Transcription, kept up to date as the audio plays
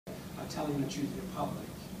telling the truth in public.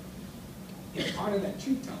 And part of that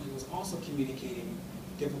truth-telling was also communicating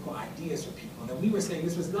difficult ideas for people. That we were saying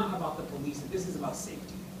this was not about the police, that this is about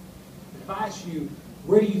safety. If I ask you,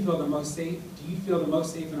 where do you feel the most safe? Do you feel the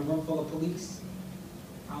most safe in a room full of police?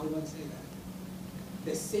 Probably wouldn't say that.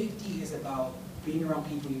 The safety is about being around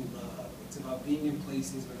people you love. It's about being in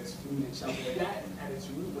places where there's food and shelter. That is at its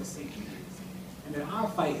root what safety is. And then our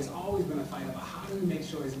fight has always been a fight about how do we make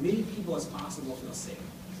sure as many people as possible feel safe.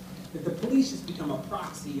 That the police just become a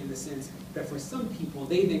proxy in the sense that for some people,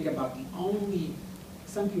 they think about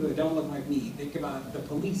some people that don't look like me, think about the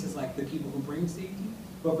police as like the people who bring safety.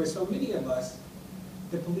 But for so many of us,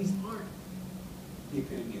 the police aren't the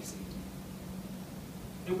epitome of safety.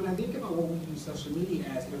 And when I think about what we use social media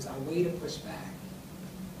as, it was our way to push back.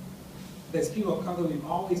 As people of color, we've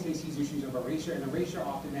always faced these issues of erasure, and erasure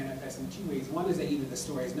often manifests in two ways. One is that either the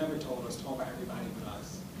story is never told or is told by everybody but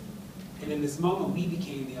us. And in this moment, we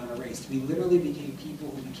became the unerased. We literally became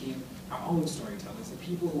people who became our own storytellers, the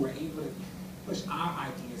people who were able to push our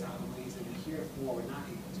ideas out in ways that we heretofore were not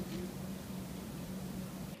able to do.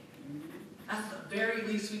 That's the very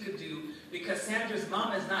least we could do, because Sandra's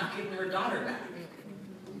mom is not getting her daughter back.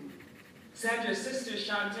 Sandra's sister,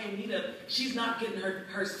 Shantae Nita, she's not getting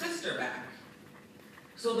her sister back.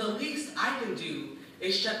 So the least I can do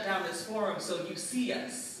is shut down this forum so you see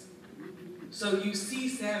us. So you see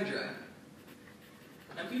Sandra.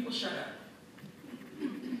 And people shut up.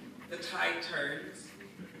 The tide turns.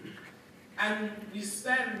 And we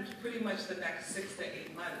spend pretty much the next 6 to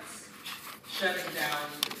 8 months shutting down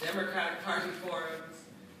the Democratic Party forums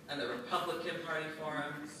and the Republican Party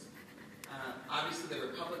forums. Obviously, the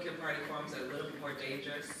Republican Party forums are a little more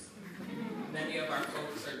dangerous. Many of our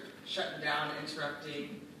folks are shutting down,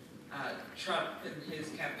 interrupting Trump in his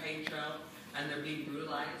campaign trail, and they're being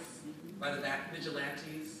brutalized by the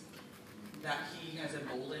vigilantes that he has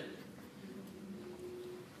emboldened.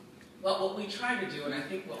 But what we try to do, and I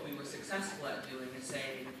think what we were successful at doing, is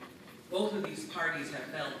saying both of these parties have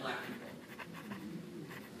failed Black people.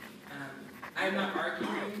 I'm not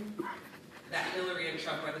arguing that Hillary and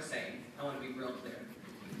Trump are the same. I want to be real clear.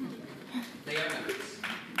 They are not.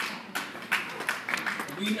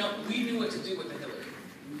 We knew what to do with the Hillary.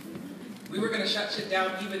 We were going to shut shit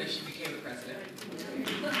down even if she became the president.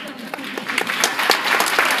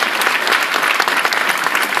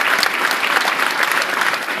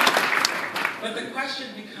 But the question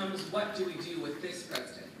becomes, what do we do with this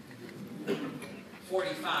president?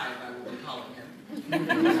 45, I will be calling him.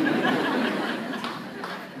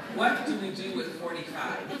 What do we do with 45?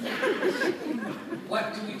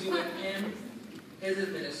 What do we do with him, his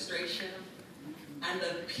administration, and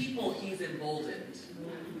the people he's emboldened?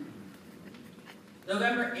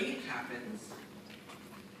 November 8th happens.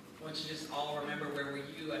 I want you to just all remember, where were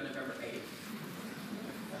you on November 8th?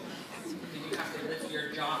 Did you have to lift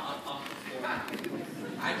your jaw up off the floor?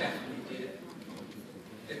 I definitely did.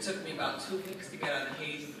 It took me about 2 weeks to get out of the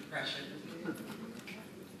haze of depression.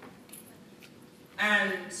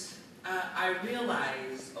 And I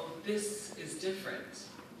realized, oh, this is different.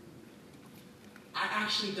 I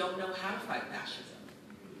actually don't know how to fight fascism.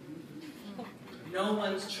 No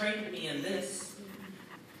one's trained me in this.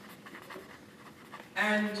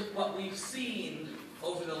 And what we've seen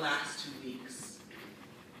over the last 2 weeks,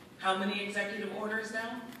 how many executive orders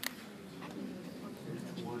now?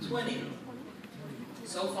 20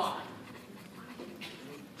 so far.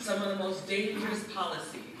 Some of the most dangerous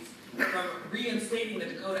policies, from reinstating the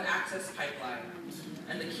Dakota Access Pipeline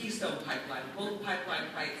and the Keystone Pipeline, both pipeline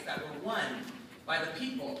fights that were won by the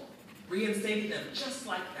people, reinstating them just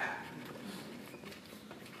like that,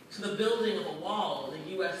 to the building of a wall on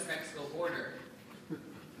the U.S.-Mexico border,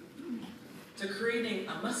 to creating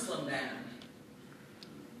a Muslim ban,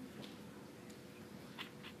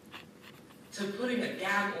 to putting a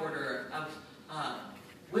gag order of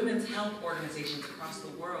women's health organizations across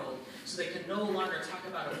the world so they can no longer talk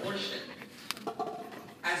about abortion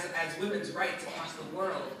as women's rights across the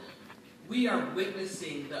world. We are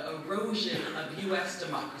witnessing the erosion of U.S.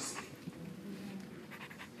 democracy.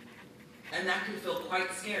 And that can feel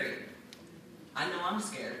quite scary. I know I'm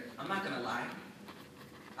scared. I'm not going to lie.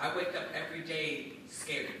 I wake up every day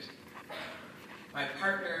scared. My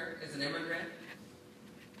partner is an immigrant.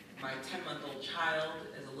 My 10-month-old child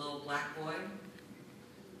is a little Black boy.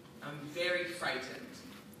 I'm very frightened.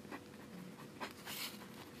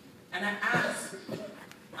 And I'm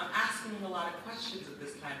asking a lot of questions at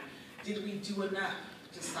this time. Did we do enough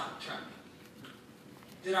to stop Trump?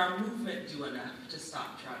 Did our movement do enough to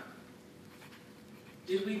stop Trump?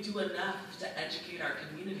 Did we do enough to educate our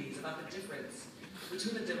communities about the difference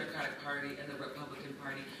between the Democratic Party and the Republican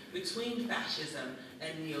Party, between fascism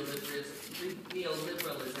and neoliberalism?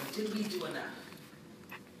 Did we do enough?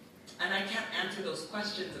 And I can't answer those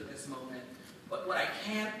questions at this moment, but what I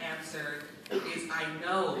can answer is I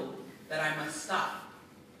know that I must stop.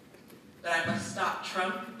 That I must stop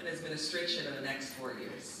Trump and his administration in the next 4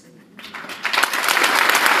 years.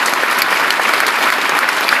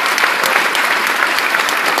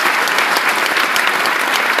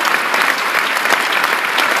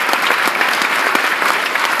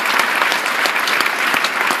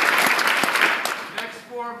 Next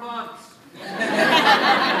 4 months.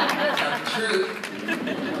 Tell the truth.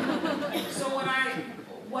 So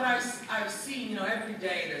what I've seen, you know, every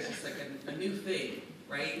day there's just like a new thing,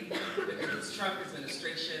 right? Because it's Trump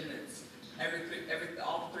administration, it's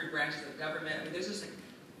all 3 branches of government. I mean, there's just like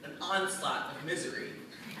an onslaught of misery.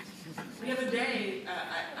 The other day,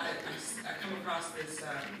 I come across this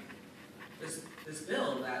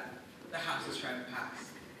bill that the House is trying to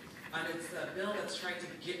pass, and it's a bill that's trying to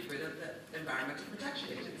get rid of the Environmental Protection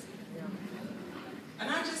Agency. And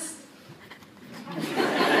I just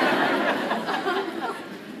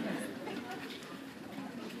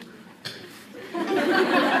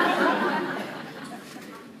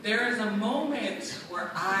there is a moment where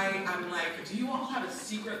I'm like, do you all have a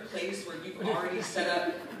secret place where you've already set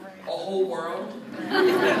up a whole world?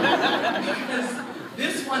 Because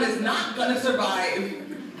this one is not going to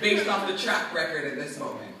survive based off the track record in this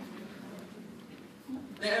moment.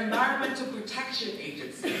 The Environmental Protection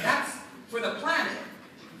Agency, that's for the planet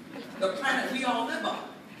we all live on.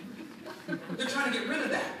 They're trying to get rid of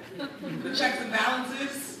that. The checks and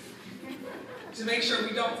balances, to make sure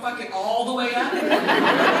we don't fuck it all the way up.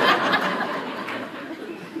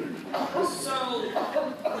 So,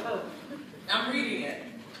 I'm reading it,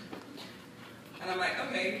 and I'm like,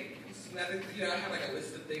 okay, it's nothing, you know, I have like a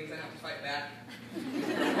list of things I have to fight back.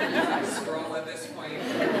 I scroll at this point.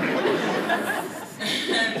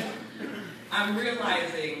 And I'm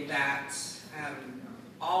realizing that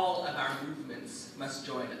all of our movements must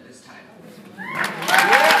join at this time.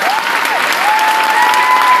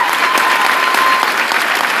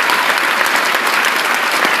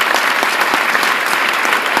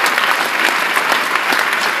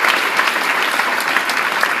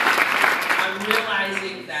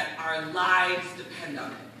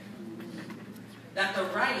 That the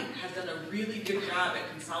right has done a really good job at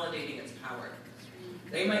consolidating its power.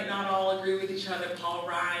 They might not all agree with each other, Paul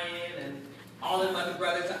Ryan and all them other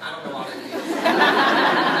brothers, I don't know all their names.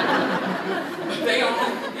 But they all,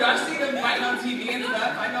 you know, I've seen them fighting on TV and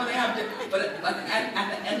stuff, I know they have, but at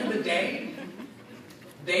the end of the day,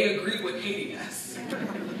 they agree with hating us.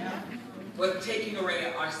 With taking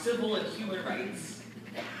away our civil and human rights,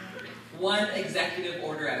 one executive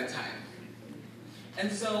order at a time.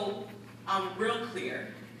 And so, I'm real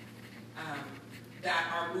clear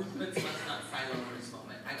that our movements must not silo in this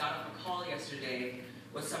moment. I got on a call yesterday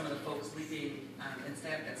with some of the folks leading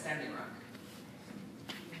at Standing Rock,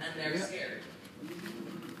 and they're scared.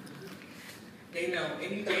 They know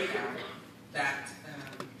any day now that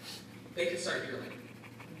they can start drilling.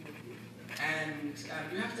 And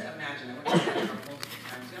you have to imagine, I want to say it multiple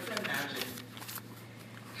times, you have to imagine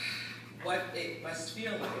what it must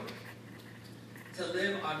feel like to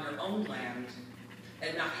live on your own land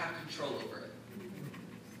and not have control over it.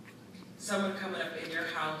 Someone coming up in your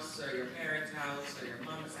house or your parents' house or your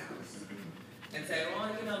mama's house and say, well,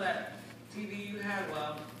 you know that TV you had,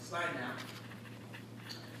 well, it's mine now.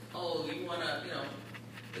 Oh, you want to, you know,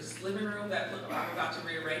 this living room that, look, I'm about to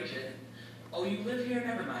rearrange it. Oh, you live here?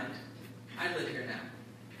 Never mind. I live here now.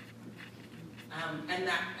 And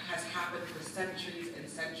that has happened for centuries and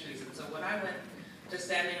centuries. And so when I went to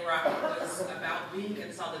Standing Rock, was about being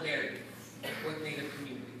in solidarity with Native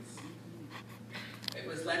communities. It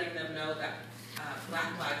was letting them know that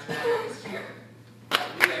Black Lives Matter is here, that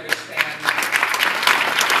we understand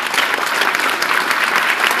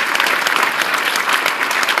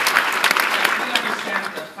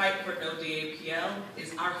that the fight for no DAPL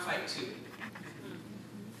is our fight too.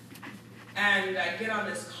 And I get on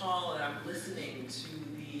this call and I'm listening to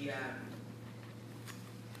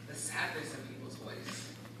the sadness of people's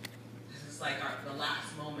voice. This is like the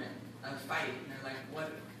last moment of fight. And they're like,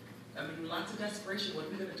 what? I mean, lots of desperation. What are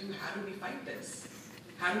we going to do? How do we fight this?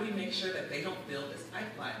 How do we make sure that they don't build this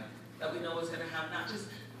pipeline that we know is going to have not just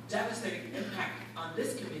devastating impact on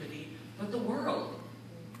this community, but the world?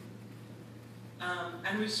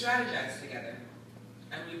 And we strategize together,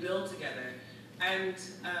 and we build together. And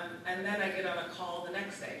then I get on a call the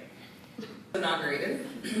next day. Inaugurated,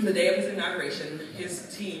 the day of his inauguration,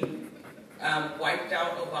 his team wiped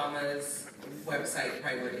out Obama's website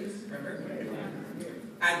priorities, remember?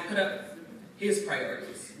 and put up his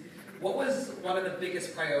priorities. What was one of the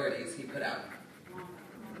biggest priorities he put out?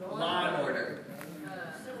 Law and order.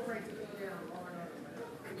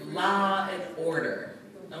 Law and order.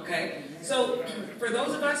 Okay? So, for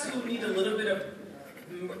those of us who need a little bit of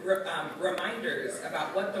reminders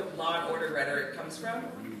about what the law and order rhetoric comes from,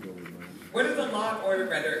 where does the law and order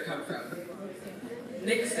rhetoric come from?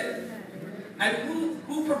 Nixon. And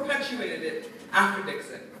who perpetuated it after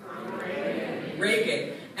Nixon?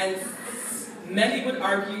 Reagan. And many would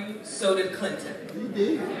argue so did Clinton. He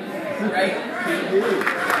did. Right? He did.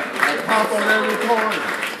 I pop on every corner.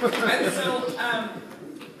 And so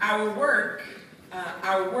our work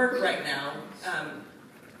right now,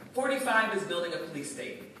 45 is building a police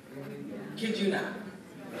state. Kid you not.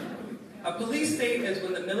 A police state is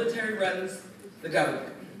when the military runs the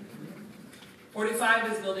government.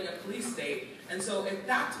 45 is building a police state, and so if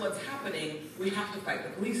that's what's happening, we have to fight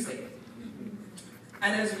the police state.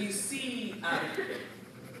 And as we see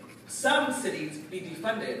some cities be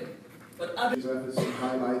defunded, but others... These efforts in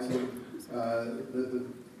highlighting the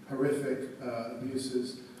horrific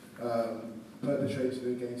abuses perpetrated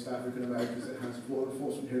against African Americans that has law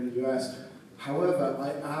enforcement here in the US. However,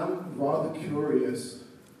 I am rather curious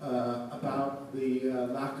about the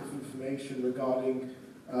lack of information regarding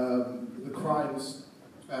the crimes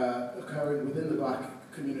occurring within the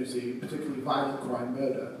black community, particularly violent crime,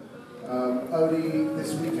 murder. Only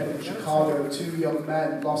this weekend in Chicago, 2 young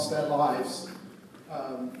men lost their lives.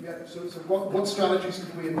 So what strategies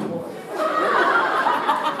can we employ?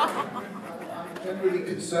 I'm generally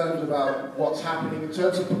concerned about what's happening in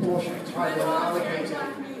terms of proportion of time we're allocating.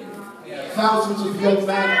 Thousands of young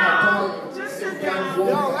men are dying in gang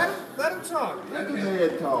warfare. Let him talk. Let the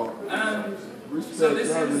man talk. So this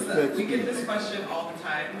is, we get this question all the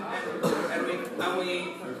time, and we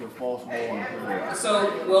There's a false one. so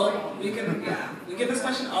we get this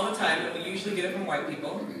question all the time, and we usually get it from white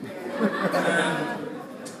people.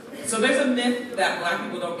 So there's a myth that black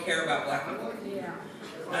people don't care about black people,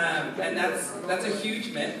 and that's a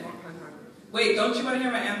huge myth. Wait, don't you want to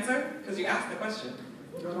hear my answer? Because you asked the question.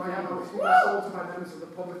 No, I am. I was sold to my members of the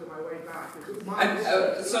public on my way back.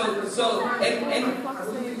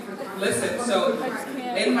 Listen, so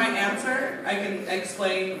in my answer, I can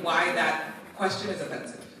explain why that question is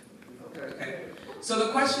offensive. Okay. So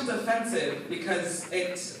the question's offensive because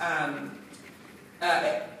it's in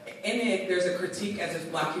it there's a critique as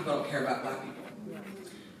if black people don't care about black people,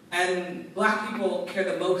 and black people care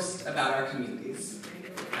the most about our communities.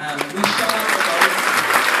 We show up the most.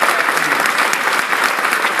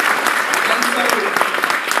 And so,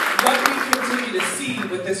 what we continue to see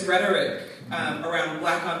with this rhetoric around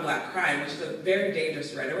black on black crime, which is a very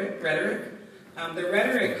dangerous rhetoric, the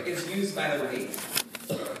rhetoric is used by the right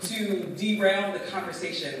to derail the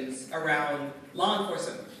conversations around law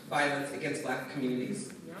enforcement violence against black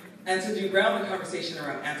communities, and to derail the conversation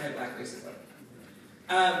around anti-black racism.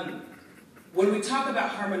 When we talk about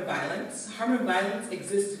harm and violence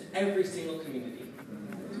exists in every single community.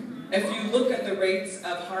 If you look at the rates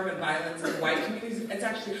of harm and violence in white communities, it's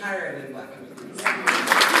actually higher than black communities.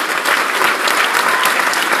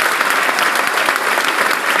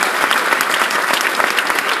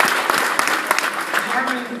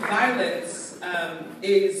 Harm and violence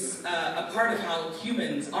is a part of how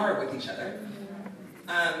humans are with each other.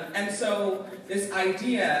 And so this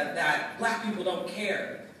idea that black people don't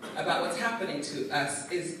care about what's happening to us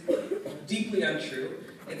is deeply untrue.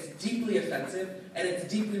 It's deeply offensive, and it's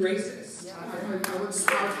deeply racist.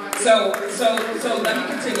 So let me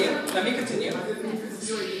continue.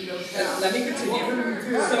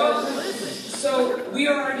 So we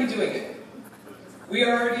are already doing it. We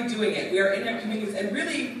are in our communities, and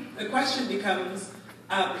really the question becomes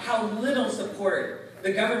how little support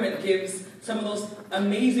the government gives some of those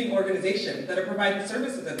amazing organizations that are providing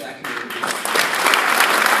services in black communities.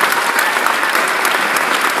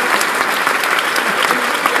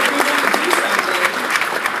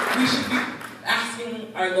 We should be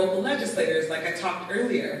asking our local legislators, like I talked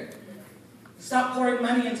earlier, stop pouring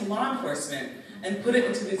money into law enforcement and put it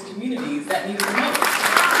into these communities that need it the most.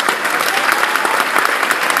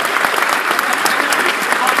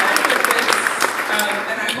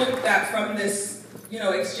 And I hope that from this,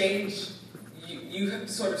 exchange, you have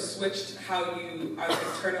sort of switched how you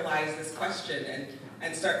internalize this question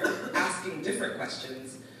and start asking different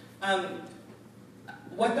questions.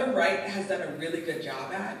 What the right has done a really good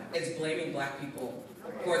job at is blaming black people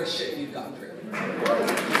for the shit we've gone through. And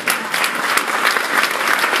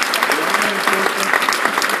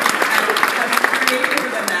has created an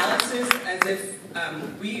analysis as if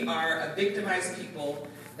we are a victimized people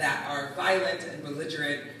that are violent and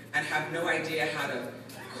belligerent and have no idea how to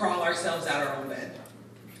crawl ourselves out our own bed.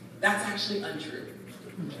 That's actually untrue.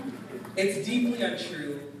 It's deeply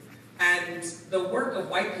untrue, and the work of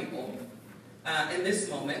white people in this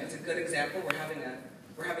moment, it's a good example, we're having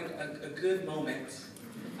a good moment.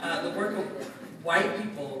 The work of white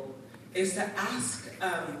people is to ask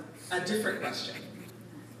a different question,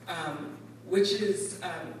 which is,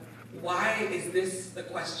 why is this the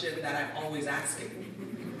question that I'm always asking?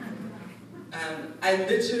 I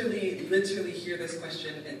literally hear this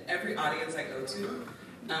question in every audience I go to.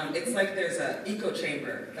 It's like there's an echo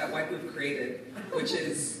chamber that white people have created, which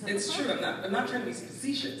is, it's true, I'm not trying to be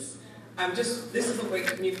facetious. This is the way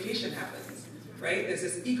communication happens, right? There's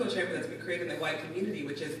this echo chamber that's been created in the white community,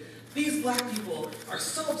 which is, these black people are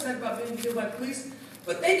so upset about being killed by police,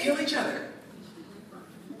 but they kill each other.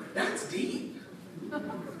 That's deep.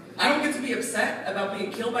 I don't get to be upset about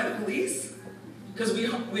being killed by the police because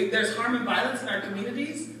there's harm and violence in our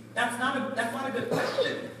communities. That's not a good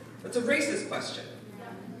question. That's a racist question.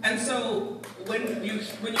 And so when you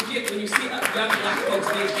see young black folks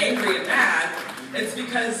being angry and mad, it's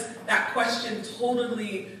because that question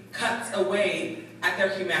totally cuts away at their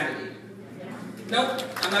humanity. Nope,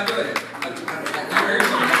 I'm not doing it. I heard you.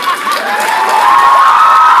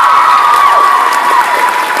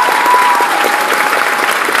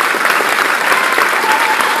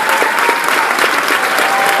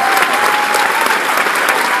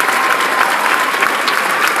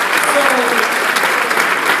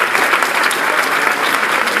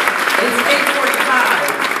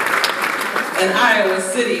 In Iowa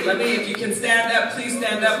City. If you can stand up, please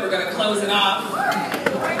stand up. We're going to close it off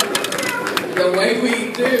the way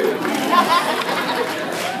we do.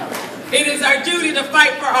 It is our duty to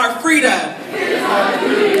fight for our freedom. It is our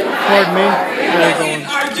duty to fight for our freedom. It is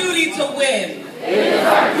our duty to win. It is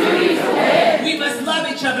our duty to win. We must love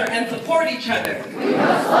each other and support each other. We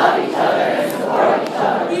must love each other and support each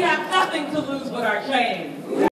other. We have nothing to lose but our shame.